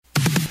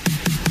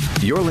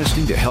You're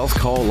listening to Health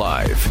Call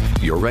Live,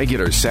 your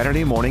regular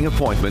Saturday morning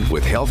appointment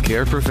with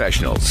healthcare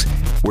professionals,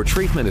 where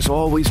treatment is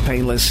always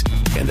painless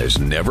and there's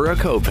never a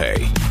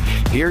copay.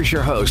 Here's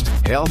your host,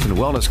 health and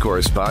wellness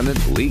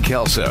correspondent Lee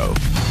Kelso.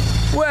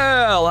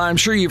 Well, I'm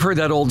sure you've heard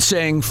that old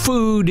saying,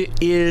 food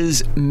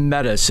is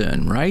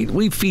medicine, right?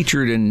 We've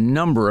featured a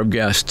number of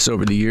guests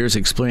over the years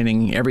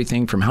explaining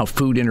everything from how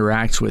food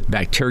interacts with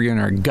bacteria in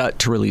our gut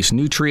to release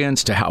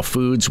nutrients, to how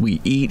foods we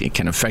eat, it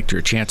can affect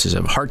your chances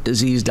of heart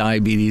disease,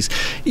 diabetes.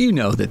 You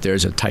know that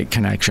there's a tight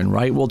connection,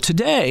 right? Well,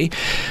 today,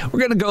 we're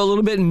going to go a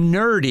little bit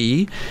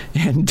nerdy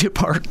and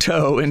dip our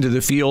toe into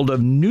the field of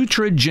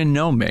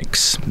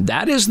nutrigenomics.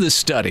 That is the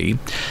study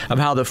of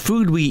how the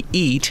food we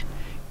eat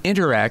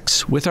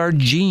interacts with our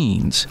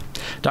genes.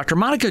 Dr.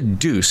 Monica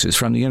Deuce is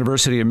from the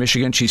University of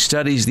Michigan. She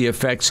studies the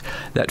effects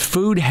that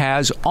food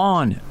has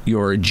on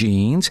your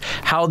genes,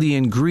 how the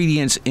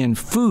ingredients in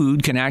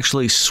food can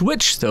actually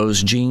switch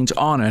those genes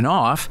on and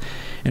off,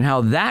 and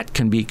how that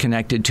can be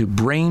connected to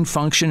brain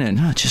function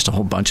and just a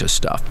whole bunch of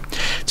stuff.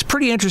 It's a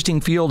pretty interesting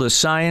field of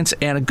science,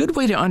 and a good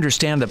way to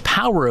understand the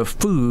power of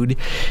food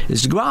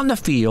is to go out in the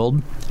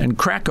field and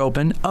crack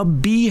open a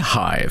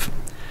beehive.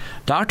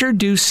 Dr.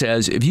 Deuce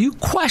says if you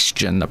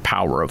question the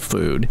power of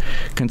food,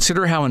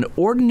 consider how an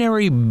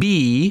ordinary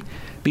bee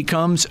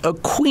becomes a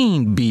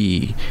queen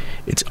bee.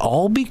 It's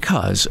all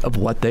because of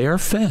what they are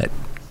fed.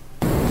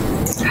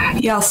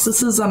 Yes,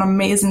 this is an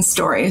amazing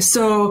story.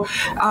 So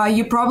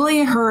you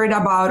probably heard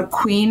about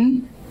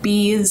queen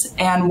bees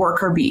and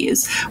worker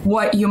bees.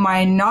 What you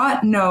might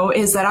not know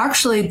is that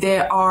actually they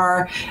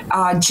are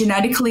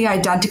genetically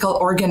identical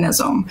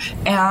organism,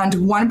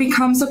 and one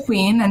becomes a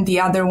queen and the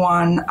other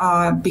one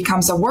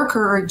becomes a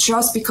worker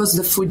just because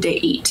of the food they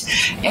eat.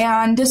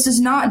 And this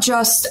is not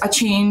just a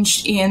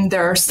change in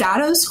their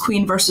status,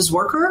 queen versus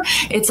worker.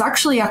 It's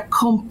actually a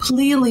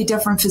completely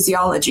different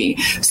physiology.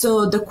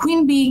 So the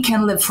queen bee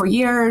can live for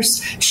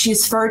years.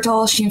 She's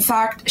fertile.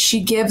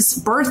 She gives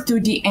birth to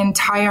the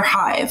entire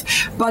hive.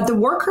 But the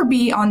worker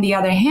bee, on the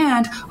other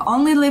hand,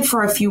 only live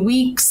for a few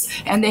weeks,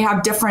 and they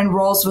have different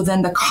roles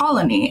within the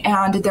colony,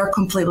 and they're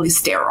completely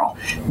sterile.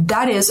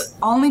 That is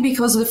only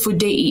because of the food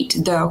they eat.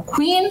 The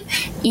queen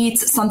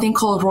eats something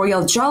called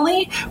royal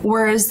jelly,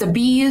 whereas the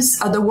bees,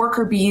 the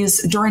worker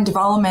bees during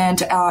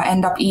development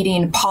end up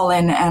eating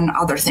pollen and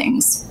other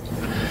things.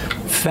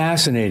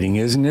 Fascinating,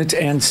 isn't it?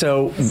 And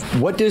so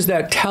what does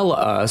that tell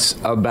us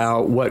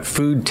about what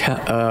food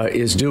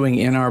is doing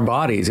in our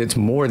bodies? It's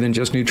more than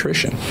just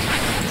nutrition.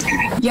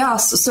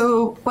 Yes.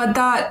 So what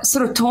that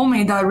sort of told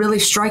me, that really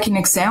striking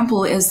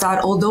example, is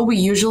that although we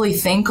usually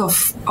think of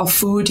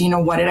food,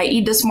 what did I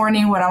eat this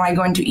morning? What am I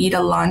going to eat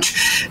at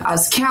lunch,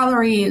 as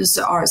calories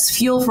or as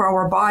fuel for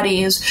our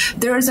bodies,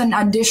 there's an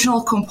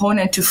additional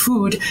component to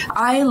food.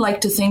 I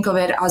like to think of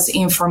it as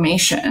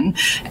information,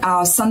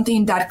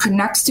 something that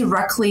connects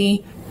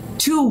directly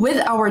with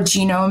our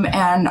genome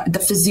and the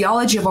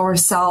physiology of our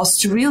cells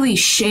to really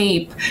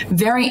shape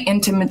very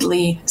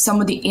intimately some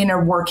of the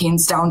inner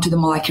workings down to the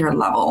molecular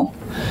level.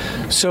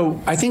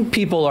 So I think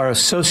people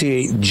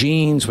associate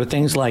genes with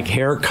things like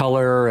hair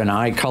color and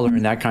eye color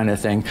and that kind of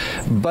thing,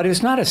 but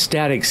it's not a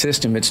static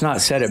system. It's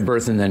not set at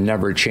birth and then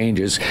never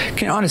changes.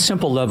 On a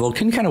simple level,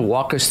 can you kind of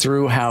walk us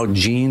through how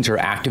genes are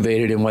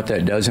activated and what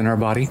that does in our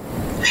body?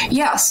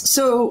 Yes.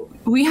 So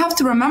we have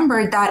to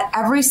remember that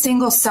every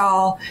single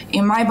cell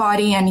in my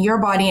body and your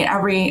body and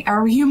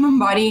every human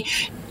body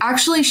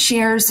actually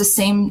shares the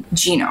same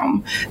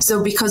genome.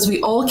 So because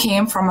we all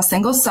came from a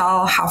single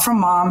cell, half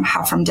from mom,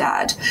 half from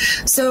dad.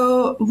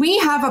 So we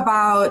have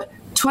about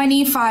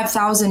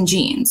 25,000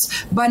 genes,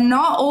 but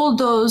not all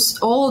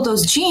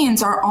those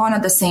genes are on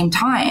at the same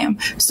time.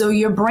 So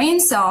your brain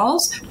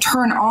cells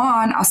turn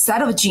on a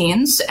set of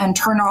genes and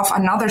turn off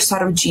another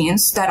set of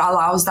genes that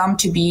allows them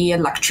to be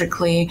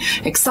electrically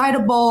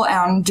excitable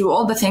and do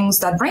all the things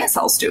that brain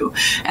cells do.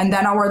 And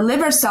then our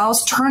liver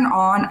cells turn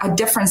on a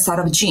different set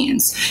of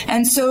genes.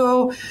 And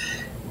so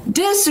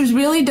this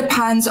really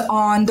depends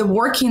on the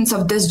workings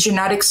of these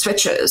genetic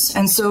switches.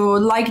 And so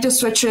like the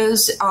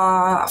switches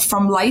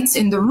from lights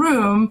in the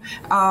room,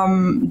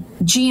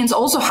 genes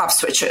also have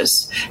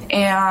switches.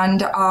 And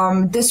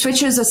the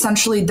switches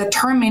essentially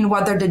determine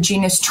whether the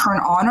gene is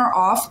turned on or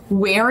off,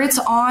 where it's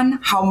on,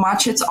 how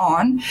much it's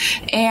on.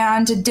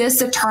 And this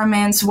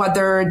determines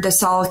whether the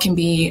cell can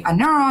be a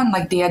neuron,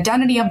 like the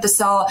identity of the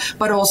cell,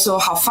 but also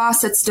how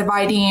fast it's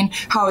dividing,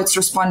 how it's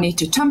responding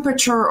to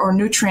temperature or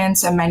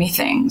nutrients, and many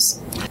things.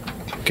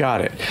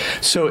 Got it.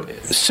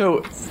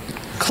 So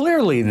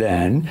clearly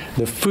then,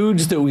 the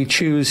foods that we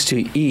choose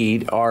to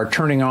eat are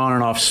turning on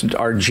and off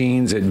our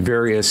genes at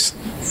various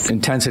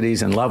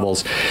intensities and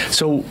levels.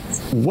 So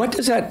what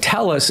does that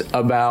tell us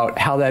about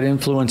how that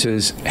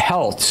influences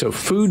health? So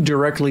food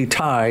directly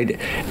tied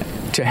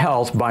to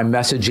health by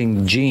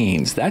messaging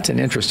genes. That's an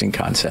interesting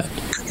concept.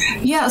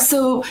 Yeah,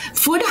 so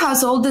food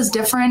has all these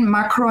different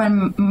macro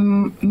and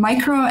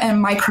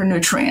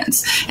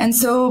micronutrients, and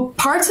so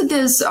part of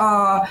this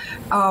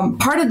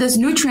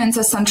nutrients,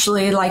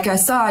 essentially, like I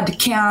said,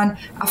 can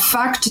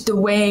affect the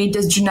way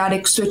the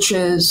genetic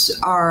switches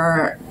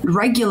are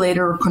regulated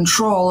or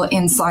controlled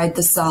inside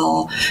the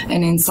cell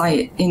and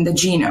inside in the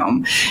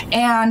genome,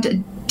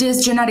 and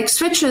these genetic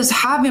switches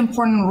have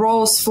important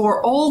roles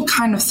for all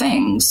kind of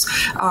things,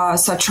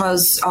 such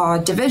as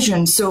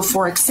division. So,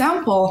 for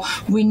example,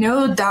 we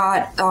know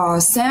that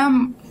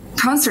some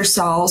cancer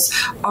cells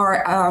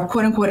are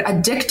quote unquote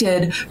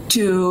addicted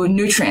to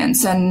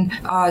nutrients, and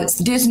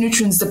these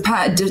nutrients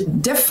differ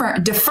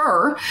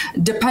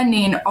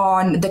depending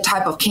on the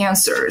type of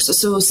cancers.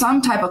 So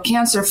some type of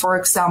cancer, for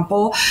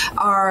example,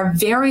 are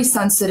very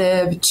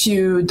sensitive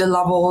to the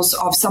levels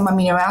of some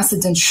amino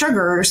acids and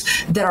sugars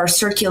that are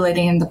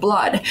circulating in the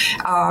blood,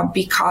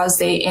 because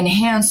they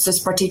enhance this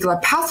particular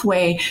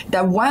pathway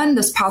that when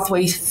this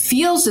pathway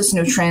feels these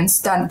nutrients,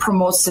 then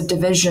promotes the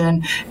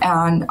division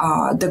and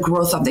the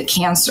growth of the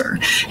cancer.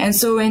 And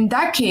so in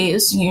that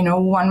case,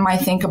 one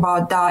might think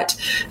about that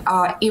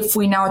if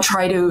we now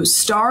try to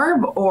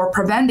starve or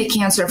prevent the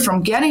cancer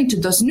from getting to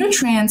those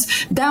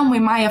nutrients, then we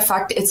might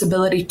affect its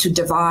ability to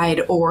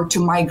divide or to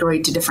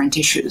migrate to different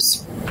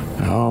tissues.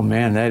 Oh,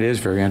 man, that is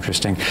very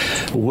interesting.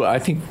 I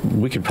think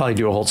we could probably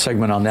do a whole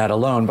segment on that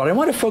alone, but I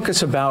want to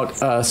focus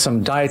about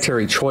some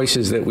dietary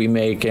choices that we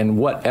make and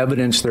what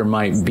evidence there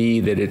might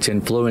be that it's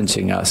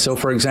influencing us. So,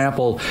 for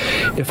example,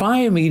 if I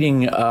am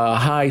eating a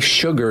high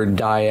sugar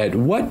diet,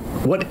 what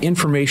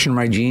information are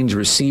my genes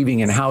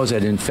receiving and how is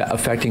that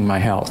affecting my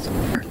health?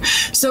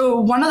 So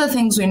one of the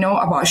things we know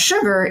about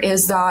sugar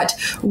is that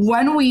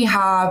when we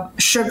have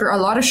sugar, a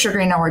lot of sugar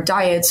in our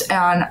diets,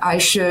 and I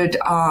should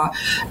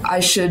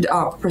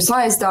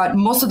precise that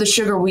most of the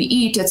sugar we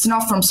eat, it's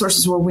not from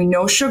sources where we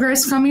know sugar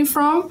is coming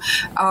from.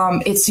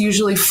 It's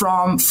usually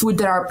from food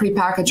that are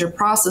prepackaged or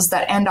processed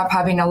that end up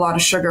having a lot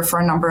of sugar for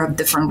a number of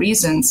different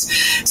reasons.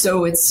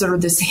 So it's sort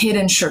of this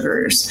hidden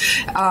sugars.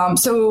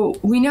 So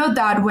we know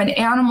that when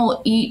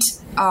animals eat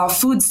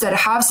foods that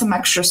have some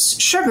extra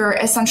sugar,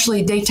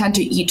 essentially they tend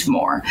to eat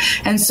more.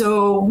 And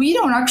so we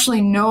don't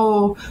actually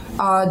know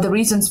the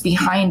reasons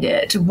behind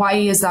it. Why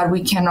is that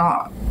we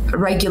cannot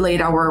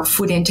regulate our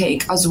food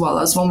intake as well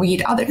as when we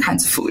eat other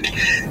kinds of food?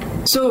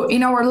 So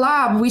in our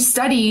lab, we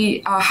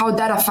study how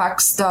that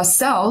affects the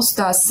cells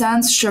that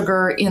sense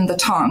sugar in the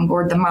tongue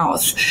or the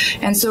mouth.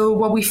 And so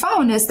what we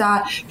found is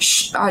that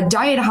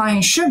diet high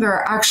in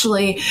sugar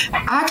actually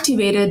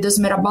activated this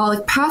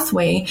metabolic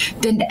pathway,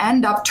 then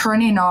end up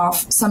turning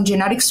off some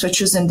genetic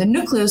switches in the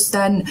nucleus,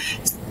 then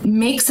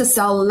makes a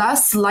cell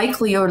less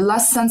likely or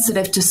less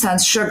sensitive to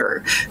sense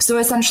sugar. So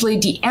essentially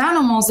the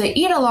animals that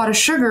eat a lot of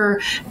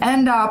sugar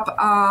end up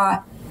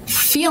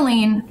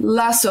feeling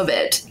less of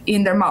it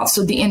in their mouth.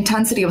 So the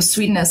intensity of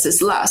sweetness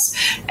is less.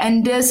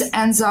 And this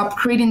ends up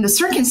creating the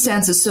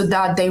circumstances so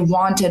that they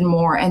want it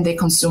more and they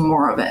consume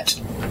more of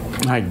it.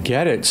 I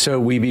get it. So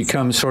we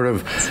become sort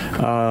of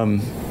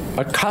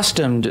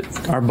accustomed,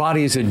 our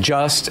bodies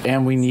adjust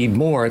and we need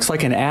more. It's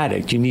like an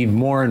addict. You need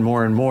more and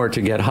more and more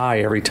to get high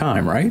every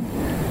time, right?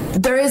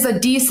 There is a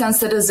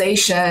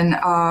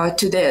desensitization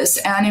to this.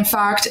 And in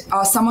fact,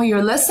 some of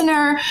your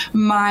listener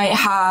might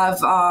have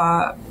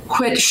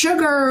quit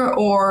sugar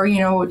or,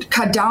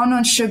 cut down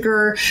on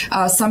sugar.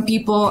 Some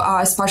people,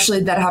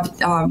 especially that have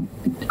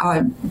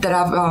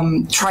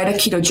tried a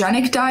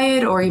ketogenic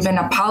diet or even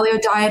a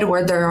paleo diet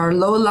where there are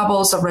low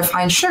levels of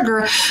refined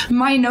sugar,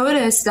 might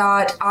notice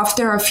that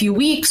after a few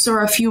weeks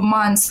or a few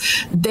months,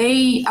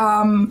 they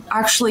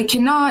actually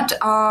cannot,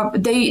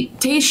 they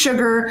taste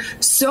sugar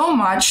so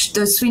much,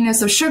 the sweetness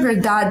of sugar,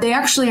 that they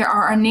actually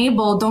are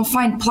unable, don't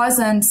find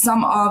pleasant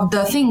some of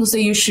the things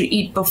they used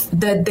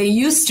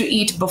to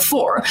eat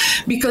before,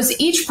 because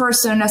each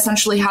person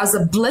essentially has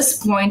a bliss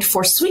point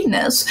for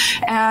sweetness,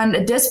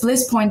 and this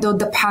bliss point though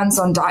depends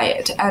on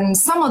diet, and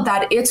some of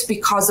that it's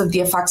because of the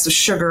effects of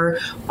sugar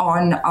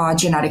on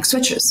genetic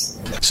switches.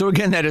 So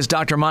again, that is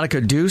Dr.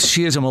 Monica Deuce.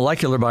 She is a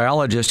molecular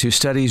biologist who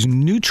studies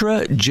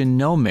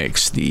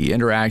nutrigenomics, the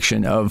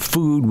interaction of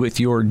food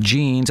with your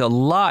genes, a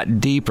lot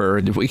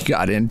deeper. We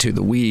got into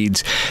the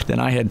weeds than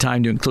I had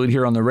time to include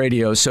here on the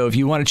radio. So if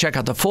you want to check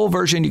out the full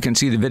version, you can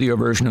see the video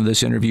version of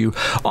this interview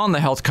on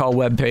the Health Call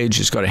webpage.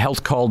 Just go to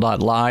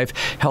healthcall.live,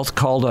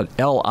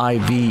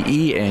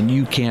 healthcall.live, and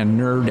you can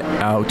nerd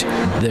out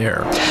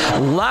there.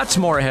 Lots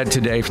more ahead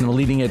today from the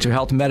leading edge of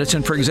health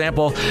medicine. For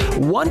example,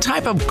 one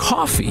type of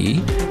coffee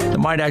that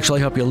might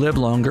actually help you live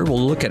longer.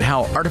 We'll look at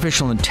how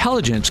artificial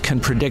intelligence can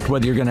predict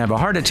whether you're going to have a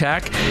heart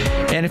attack.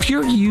 And if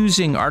you're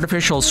using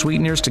artificial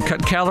sweeteners to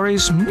cut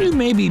calories, you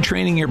may be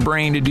training your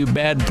brain to do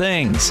bad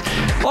things.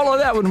 All of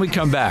that when we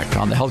come back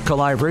on the Health Call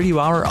Live Radio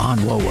Hour on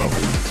WOWO.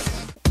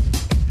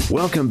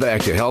 Welcome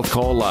back to Health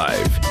Call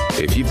Live.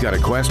 If you've got a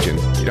question,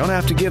 you don't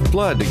have to give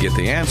blood to get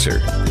the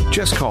answer.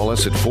 Just call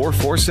us at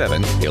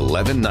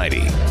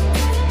 447-1190.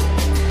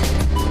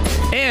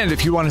 And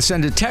if you want to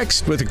send a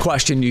text with a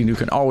question, you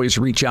can always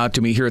reach out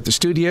to me here at the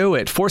studio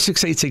at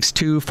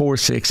 46862,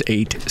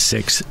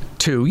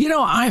 46862. You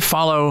know, I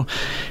follow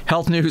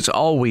health news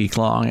all week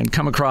long and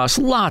come across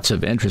lots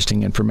of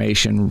interesting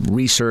information,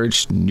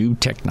 research, new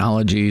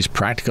technologies,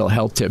 practical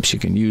health tips you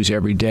can use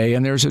every day.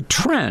 And there's a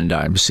trend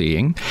I'm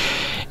seeing,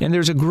 and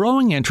there's a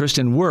growing interest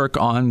in work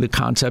on the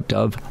concept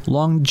of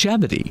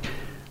longevity.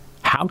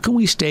 How can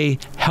we stay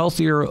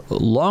healthier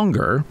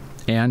longer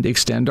and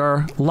extend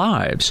our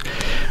lives?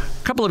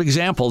 A couple of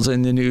examples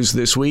in the news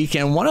this week,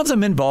 and one of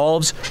them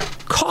involves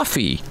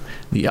coffee.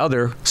 The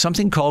other,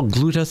 something called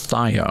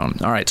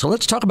glutathione. All right, so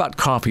let's talk about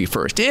coffee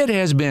first. It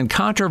has been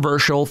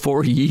controversial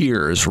for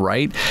years,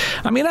 right?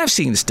 I mean, I've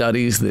seen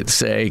studies that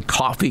say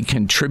coffee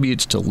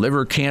contributes to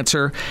liver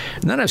cancer,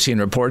 and then I've seen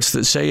reports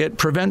that say it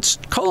prevents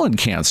colon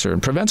cancer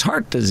and prevents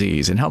heart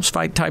disease and helps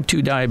fight type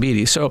 2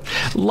 diabetes. So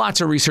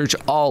lots of research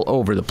all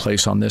over the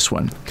place on this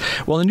one.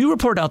 Well, a new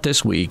report out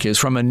this week is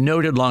from a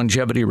noted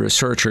longevity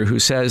researcher who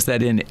says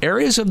that in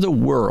areas of the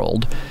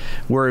world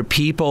where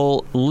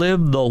people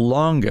live the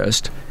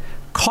longest,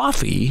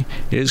 coffee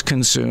is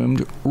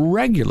consumed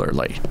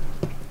regularly.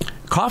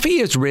 Coffee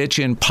is rich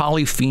in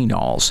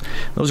polyphenols.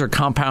 Those are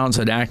compounds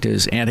that act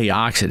as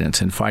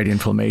antioxidants and fight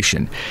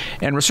inflammation.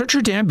 And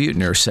researcher Dan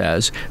Buettner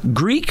says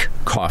Greek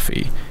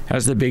coffee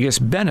has the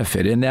biggest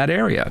benefit in that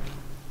area.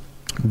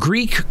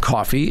 Greek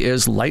coffee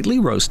is lightly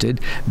roasted,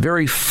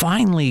 very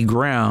finely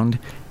ground,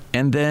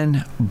 and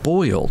then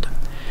boiled.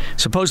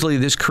 Supposedly,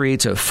 this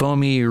creates a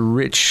foamy,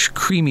 rich,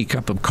 creamy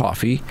cup of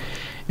coffee.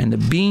 And the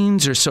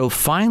beans are so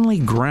finely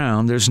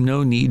ground, there's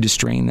no need to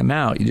strain them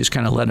out. You just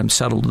kind of let them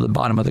settle to the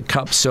bottom of the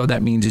cup, so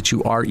that means that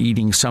you are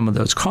eating some of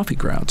those coffee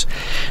grounds.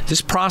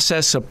 This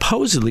process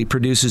supposedly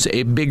produces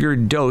a bigger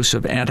dose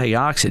of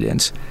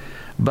antioxidants,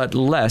 but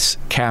less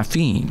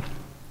caffeine.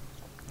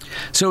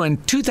 So in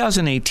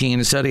 2018,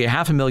 a study of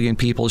 500,000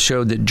 people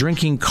showed that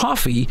drinking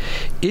coffee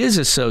is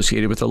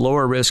associated with a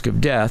lower risk of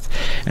death.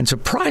 And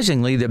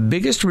surprisingly, the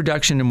biggest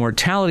reduction in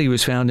mortality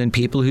was found in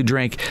people who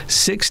drank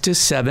 6 to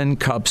 7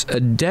 cups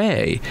a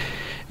day.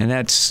 And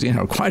that's,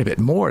 quite a bit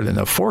more than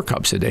the 4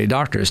 cups a day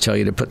doctors tell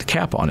you to put the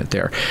cap on it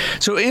there.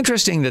 So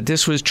interesting that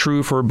this was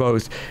true for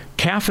both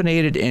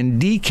caffeinated and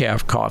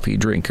decaf coffee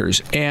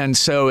drinkers. And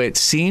so it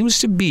seems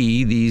to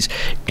be these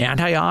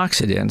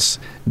antioxidants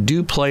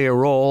do play a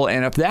role.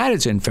 And if that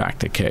is in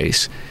fact the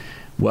case,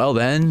 well,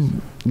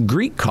 then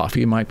Greek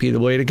coffee might be the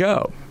way to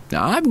go.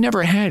 Now, I've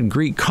never had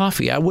Greek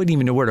coffee. I wouldn't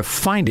even know where to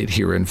find it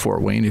here in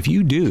Fort Wayne. If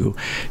you do,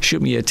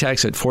 shoot me a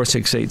text at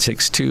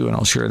 46862 and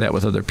I'll share that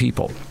with other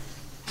people.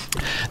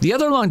 The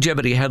other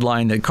longevity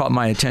headline that caught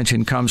my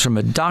attention comes from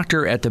a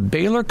doctor at the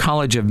Baylor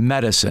College of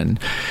Medicine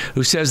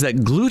who says that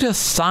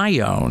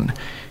glutathione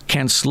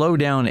can slow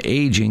down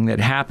aging that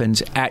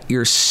happens at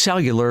your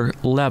cellular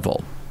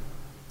level.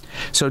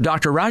 So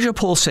Dr.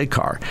 Rajapul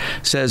Sekar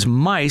says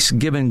mice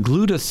given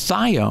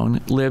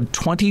glutathione live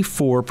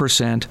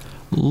 24%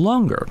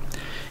 longer.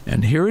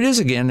 And here it is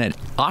again that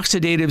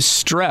oxidative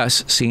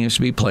stress seems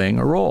to be playing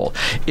a role.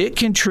 It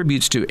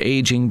contributes to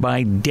aging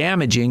by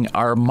damaging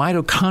our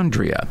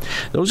mitochondria.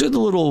 Those are the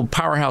little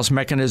powerhouse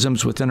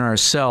mechanisms within our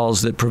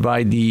cells that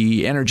provide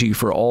the energy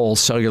for all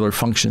cellular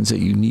functions that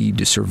you need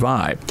to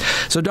survive.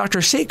 So Dr.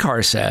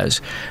 Sekar says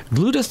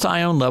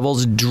glutathione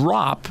levels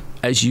drop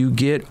as you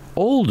get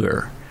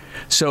older.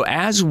 So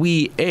as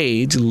we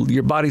age,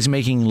 your body's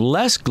making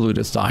less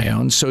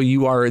glutathione, so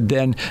you are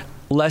then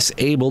less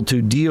able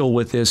to deal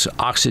with this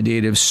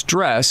oxidative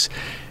stress.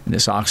 And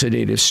this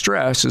oxidative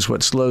stress is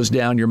what slows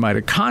down your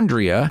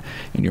mitochondria,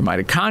 and your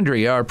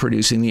mitochondria are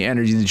producing the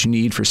energy that you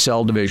need for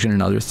cell division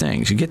and other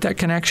things. You get that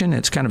connection?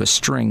 It's kind of a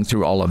string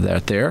through all of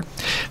that there.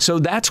 So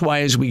that's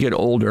why as we get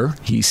older,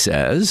 he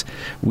says,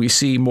 we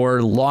see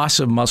more loss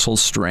of muscle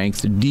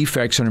strength,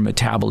 defects in our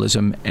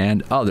metabolism,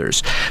 and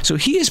others. So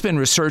he has been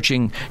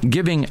researching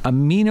giving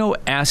amino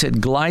acid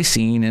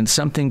glycine and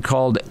something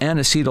called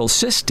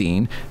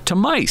N-acetylcysteine to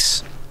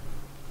mice.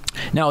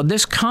 Now,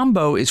 this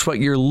combo is what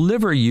your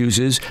liver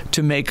uses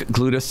to make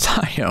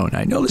glutathione.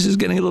 I know this is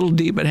getting a little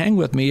deep, but hang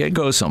with me. It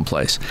goes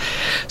someplace.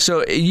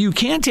 So you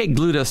can take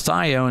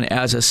glutathione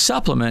as a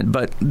supplement,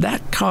 but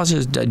that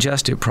causes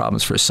digestive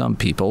problems for some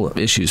people,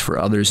 issues for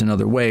others in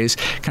other ways,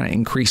 kind of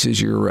increases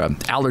your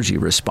allergy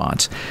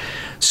response.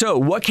 So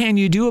what can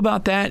you do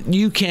about that?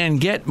 You can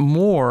get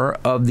more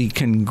of the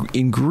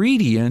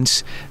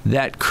ingredients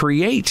that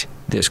create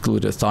this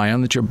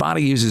glutathione that your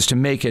body uses to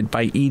make it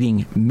by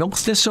eating milk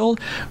thistle,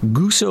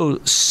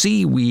 guso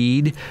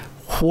seaweed,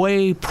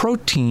 whey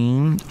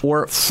protein,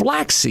 or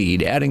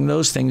flaxseed. Adding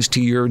those things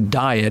to your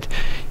diet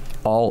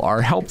all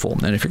are helpful.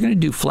 And if you're going to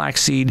do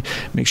flaxseed,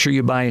 make sure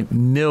you buy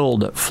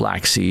milled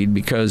flaxseed,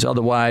 because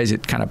otherwise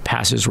it kind of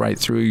passes right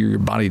through. Your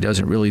body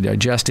doesn't really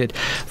digest it.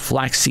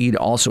 Flaxseed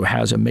also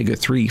has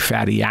omega-3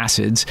 fatty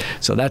acids,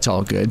 so that's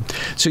all good.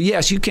 So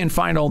yes, you can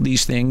find all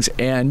these things,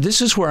 and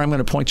this is where I'm going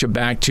to point you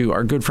back to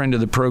our good friend of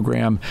the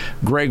program,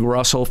 Greg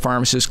Russell,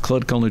 pharmacist,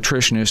 clinical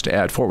nutritionist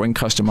at Fort Wayne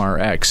Custom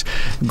RX.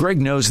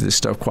 Greg knows this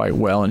stuff quite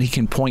well, and he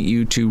can point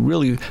you to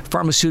really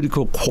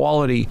pharmaceutical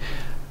quality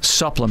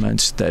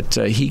supplements that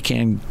he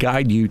can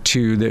guide you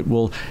to that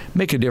will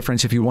make a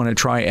difference if you want to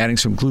try adding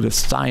some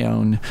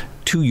glutathione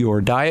to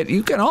your diet.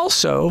 You can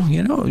also,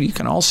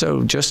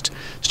 just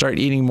start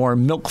eating more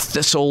milk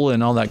thistle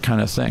and all that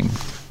kind of thing.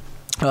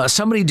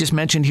 Somebody just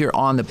mentioned here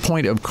on the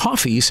point of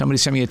coffee, somebody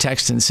sent me a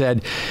text and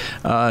said,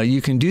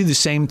 you can do the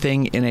same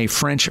thing in a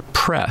French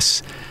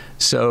press.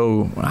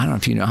 So I don't know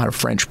if you know how a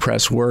French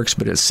press works,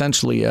 but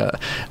essentially a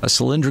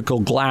cylindrical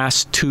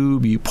glass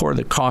tube. You pour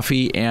the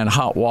coffee and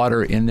hot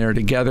water in there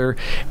together,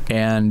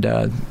 and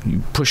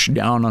you push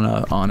down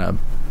on a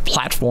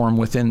platform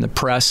within the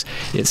press.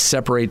 It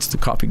separates the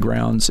coffee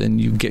grounds,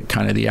 and you get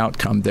kind of the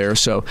outcome there.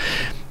 So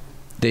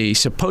they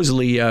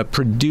supposedly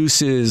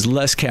produces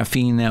less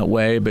caffeine that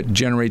way, but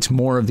generates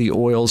more of the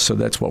oils. So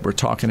that's what we're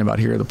talking about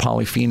here, the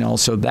polyphenol.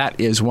 So that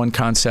is one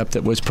concept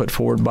that was put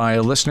forward by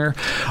a listener.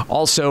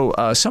 Also,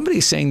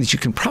 somebody's saying that you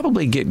can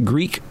probably get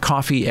Greek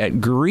coffee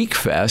at Greek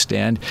Fest,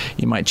 and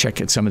you might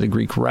check at some of the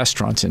Greek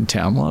restaurants in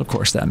town. Well, of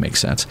course, that makes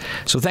sense.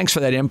 So thanks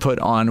for that input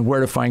on where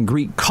to find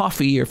Greek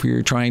coffee if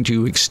you're trying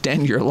to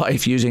extend your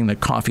life using the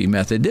coffee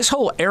method. This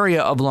whole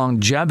area of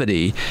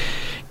longevity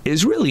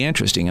is really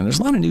interesting, and there's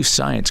a lot of new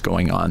science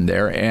going on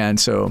there, and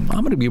so I'm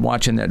going to be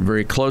watching that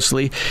very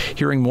closely,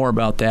 hearing more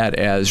about that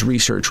as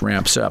research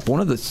ramps up. One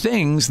of the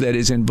things that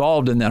is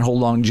involved in that whole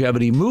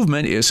longevity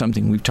movement is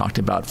something we've talked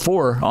about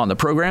before on the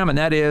program, and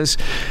that is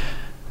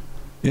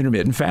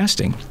intermittent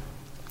fasting.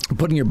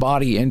 Putting your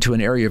body into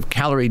an area of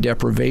calorie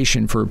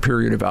deprivation for a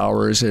period of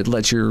hours. It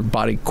lets your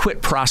body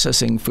quit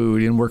processing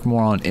food and work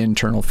more on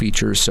internal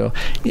features. So,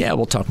 yeah,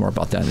 we'll talk more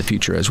about that in the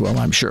future as well,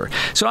 I'm sure.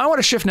 So I want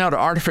to shift now to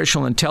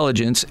artificial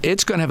intelligence.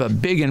 It's going to have a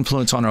big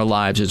influence on our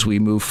lives as we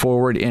move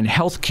forward in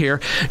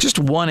healthcare. Just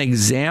one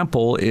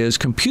example is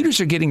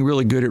computers are getting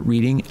really good at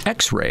reading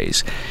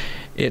X-rays.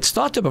 It's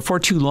thought that before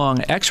too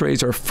long,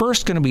 X-rays are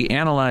first going to be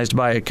analyzed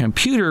by a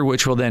computer,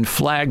 which will then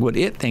flag what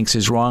it thinks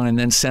is wrong and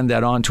then send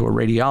that on to a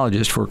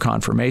radiologist for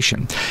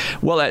confirmation.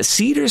 Well, at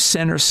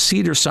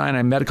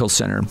Cedars-Sinai Medical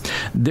Center,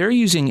 they're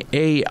using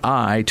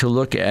AI to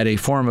look at a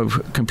form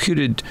of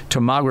computed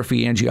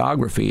tomography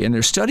angiography, and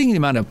they're studying the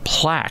amount of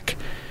plaque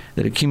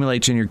that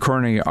accumulates in your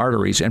coronary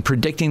arteries and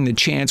predicting the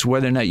chance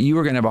whether or not you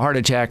are going to have a heart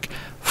attack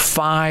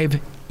 5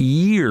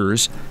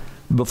 years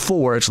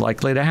before it's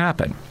likely to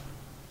happen.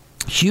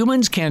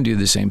 Humans can do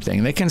the same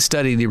thing. They can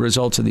study the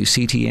results of these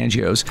CT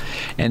angios,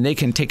 and they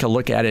can take a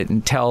look at it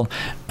and tell,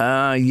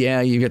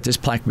 you got this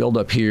plaque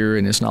buildup here,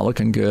 and it's not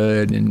looking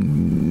good,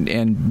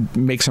 and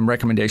make some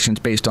recommendations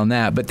based on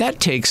that. But that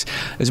takes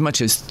as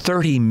much as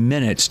 30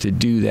 minutes to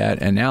do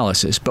that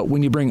analysis. But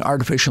when you bring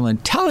artificial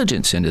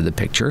intelligence into the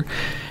picture,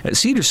 at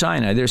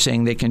Cedars-Sinai, they're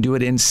saying they can do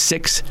it in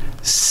 6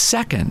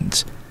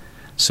 seconds.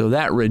 So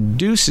that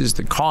reduces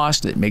the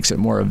cost. It makes it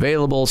more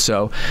available.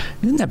 So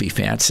wouldn't that be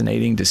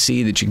fascinating to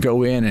see that you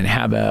go in and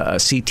have a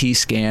CT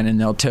scan and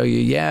they'll tell you,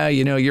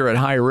 you're at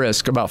high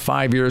risk. About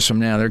 5 years from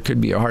now, there could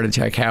be a heart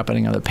attack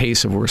happening on the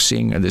pace of we're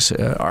seeing this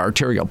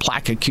arterial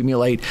plaque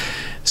accumulate.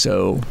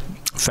 So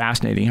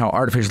fascinating how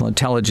artificial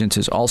intelligence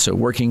is also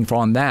working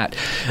on that.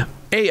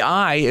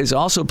 AI is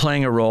also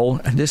playing a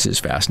role, and this is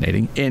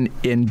fascinating,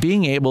 in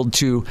being able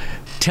to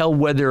tell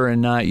whether or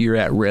not you're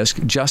at risk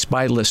just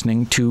by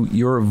listening to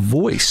your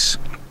voice.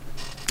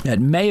 At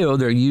Mayo,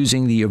 they're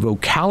using the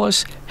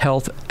Vocalis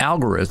Health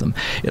algorithm.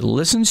 It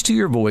listens to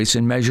your voice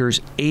and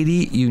measures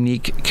 80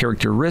 unique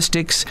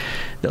characteristics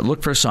that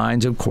look for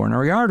signs of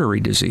coronary artery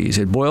disease.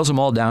 It boils them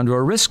all down to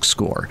a risk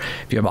score.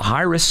 If you have a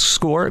high risk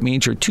score, it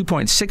means you're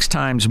 2.6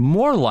 times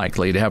more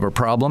likely to have a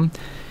problem.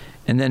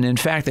 And then, in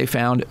fact, they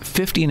found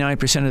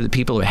 59% of the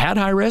people who had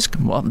high risk,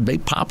 they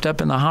popped up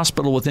in the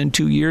hospital within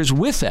 2 years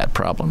with that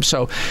problem.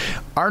 So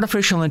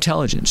artificial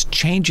intelligence,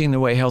 changing the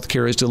way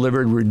healthcare is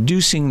delivered,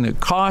 reducing the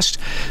cost,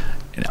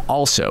 and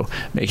also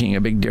making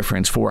a big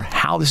difference for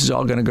how this is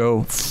all going to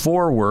go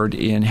forward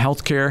in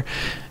healthcare.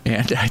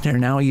 And they're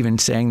now even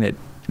saying that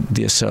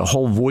this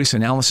whole voice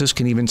analysis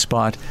can even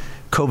spot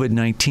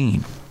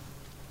COVID-19.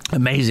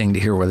 Amazing to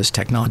hear where this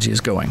technology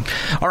is going.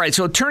 All right,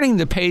 so turning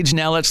the page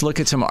now, let's look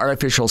at some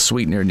artificial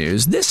sweetener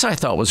news. This I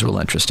thought was real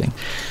interesting.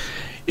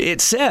 It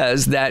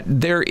says that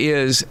there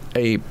is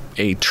a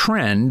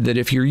trend that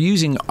if you're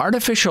using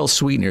artificial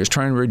sweeteners,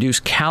 trying to reduce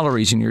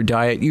calories in your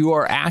diet, you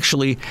are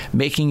actually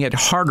making it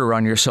harder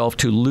on yourself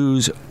to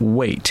lose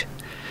weight.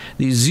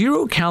 These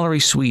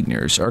zero-calorie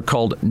sweeteners are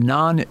called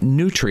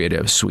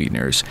non-nutritive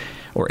sweeteners,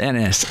 or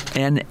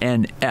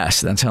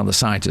NNS. That's how the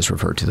scientists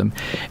refer to them.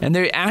 And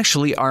they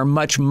actually are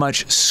much,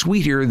 much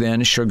sweeter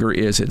than sugar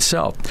is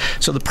itself.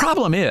 So the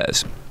problem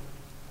is,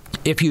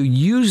 if you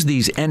use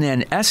these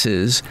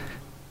NNSs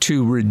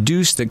to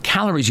reduce the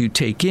calories you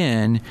take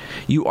in,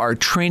 you are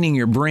training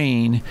your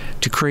brain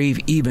to crave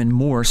even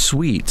more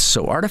sweets.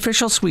 So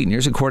artificial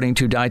sweeteners, according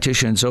to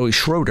dietitian Zoe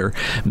Schroeder,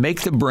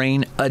 make the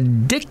brain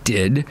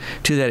addicted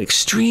to that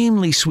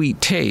extremely sweet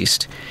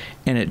taste,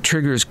 and it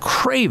triggers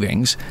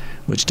cravings,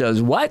 which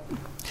does what?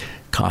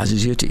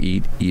 causes you to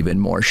eat even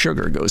more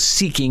sugar, goes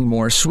seeking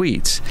more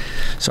sweets.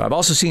 So I've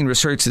also seen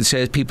research that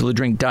says people who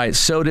drink diet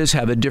sodas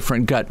have a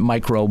different gut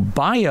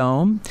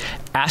microbiome.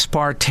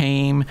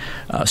 Aspartame,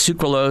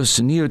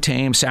 sucralose,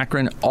 neotame,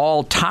 saccharin,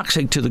 all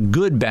toxic to the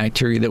good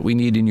bacteria that we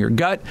need in your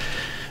gut.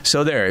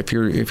 So there, if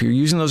you're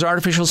using those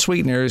artificial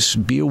sweeteners,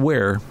 be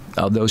aware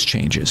of those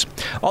changes.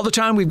 All the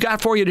time we've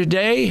got for you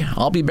today.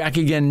 I'll be back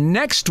again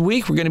next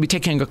week. We're going to be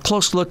taking a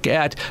close look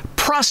at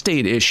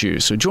prostate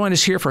issues. So join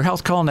us here for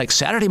Health Call next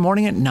Saturday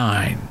morning at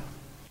 9.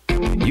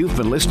 You've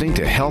been listening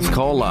to Health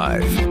Call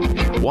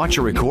Live. Watch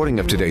a recording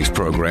of today's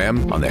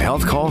program on the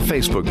Health Call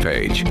Facebook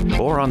page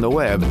or on the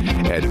web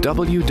at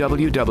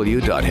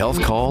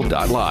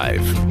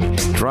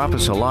www.healthcall.live. Drop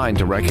us a line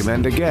to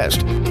recommend a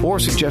guest or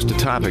suggest a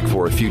topic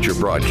for a future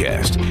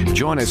broadcast.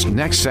 Join us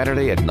next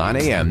Saturday at 9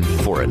 a.m.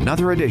 for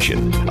another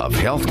edition of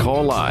Health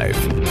Call Live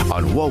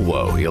on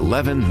WOWO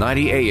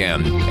 1190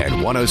 a.m. and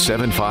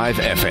 107.5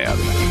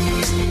 FM.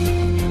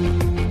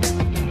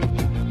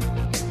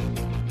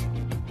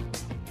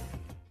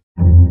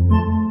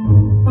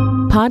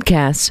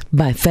 Podcasts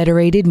by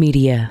Federated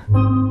Media.